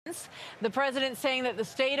The president saying that the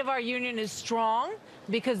state of our union is strong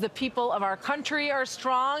because the people of our country are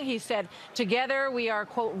strong. He said, together we are,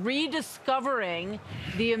 quote, rediscovering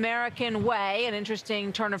the American way. An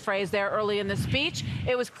interesting turn of phrase there early in the speech.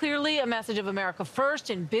 It was clearly a message of America first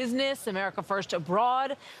in business, America first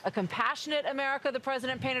abroad, a compassionate America the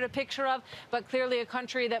president painted a picture of, but clearly a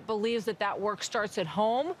country that believes that that work starts at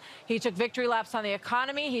home. He took victory laps on the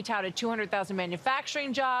economy. He touted 200,000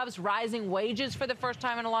 manufacturing jobs, rising wages for the first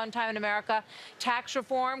time in a long time in America. Tax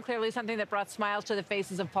reform, clearly something that brought smiles to the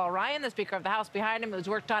faces of Paul Ryan, the Speaker of the House behind him, who's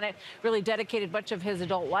worked on it, really dedicated much of his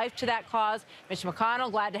adult life to that cause. Mitch McConnell,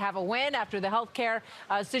 glad to have a win after the health care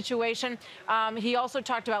situation. He also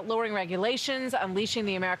talked about lowering regulations, unleashing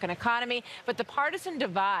the American economy. But the partisan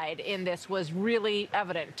divide in this was really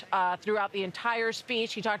evident throughout the entire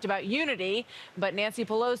speech. He talked about unity, but Nancy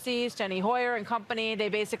Pelosi, Steny Hoyer and company, they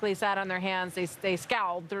basically sat on their hands. They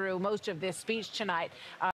scowled through most of this speech tonight.